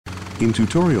In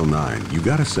Tutorial 9, you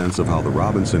got a sense of how the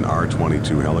Robinson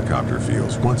R-22 helicopter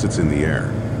feels once it's in the air.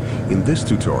 In this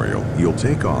tutorial, you'll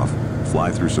take off,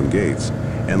 fly through some gates,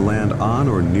 and land on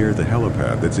or near the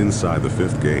helipad that's inside the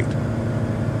 5th gate.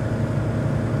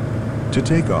 To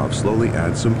take off, slowly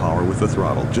add some power with the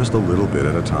throttle just a little bit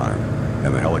at a time,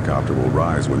 and the helicopter will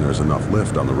rise when there's enough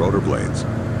lift on the rotor blades.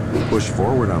 Push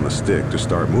forward on the stick to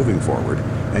start moving forward,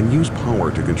 and use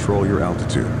power to control your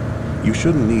altitude. You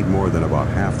shouldn't need more than about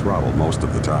half throttle most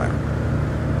of the time.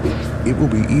 It will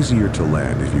be easier to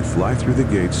land if you fly through the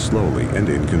gates slowly and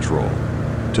in control.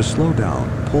 To slow down,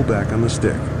 pull back on the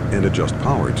stick and adjust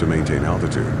power to maintain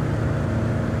altitude.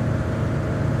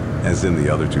 As in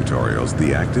the other tutorials,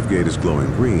 the active gate is glowing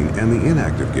green and the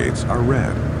inactive gates are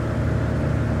red.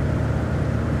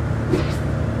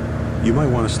 You might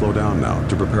want to slow down now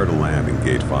to prepare to land in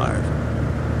Gate 5.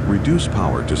 Reduce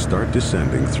power to start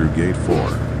descending through Gate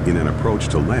 4 in an approach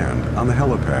to land on the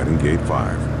helipad in Gate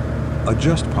 5.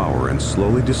 Adjust power and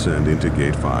slowly descend into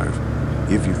Gate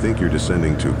 5. If you think you're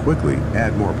descending too quickly,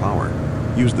 add more power.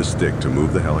 Use the stick to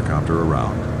move the helicopter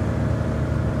around.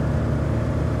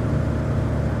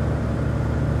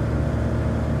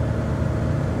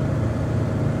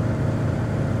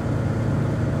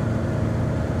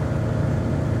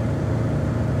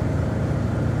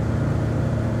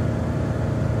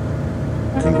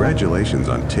 Congratulations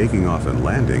on taking off and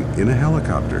landing in a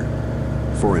helicopter.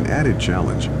 For an added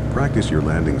challenge, practice your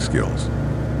landing skills.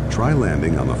 Try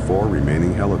landing on the 4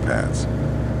 remaining helipads.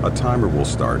 A timer will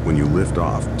start when you lift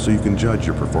off so you can judge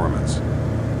your performance.